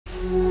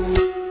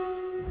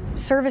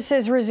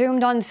Services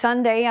resumed on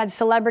Sunday at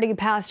celebrity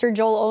pastor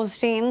Joel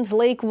Osteen's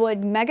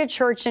Lakewood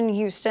megachurch in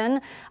Houston,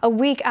 a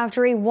week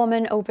after a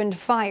woman opened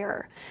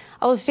fire.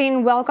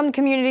 Osteen welcomed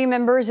community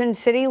members and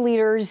city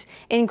leaders,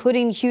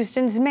 including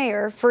Houston's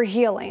mayor, for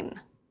healing.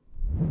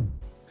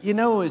 You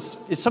know,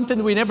 it's something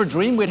that we never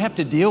dreamed we'd have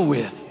to deal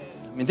with.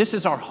 I mean, this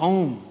is our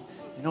home.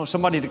 You know,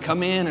 somebody to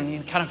come in and you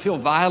kind of feel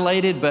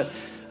violated, but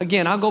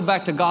again, I'll go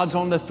back to God's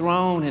on the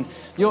throne, and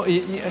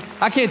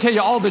I can't tell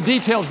you all the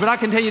details, but I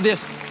can tell you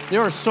this: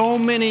 there are so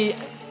many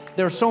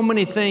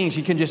things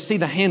you can just see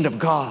the hand of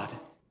God.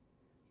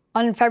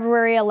 On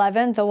February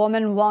 11th, a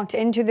woman walked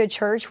into the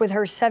church with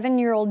her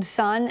 7-year-old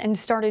son and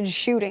started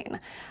shooting.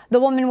 The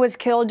woman was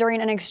killed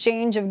during an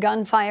exchange of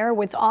gunfire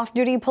with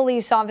off-duty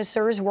police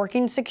officers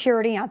working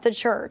security at the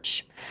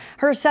church.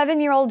 Her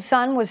 7-year-old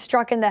son was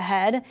struck in the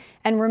head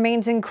and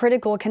remains in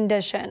critical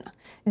condition.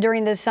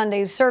 During this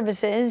Sunday's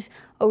services,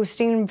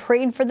 Osteen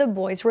prayed for the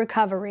boy's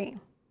recovery.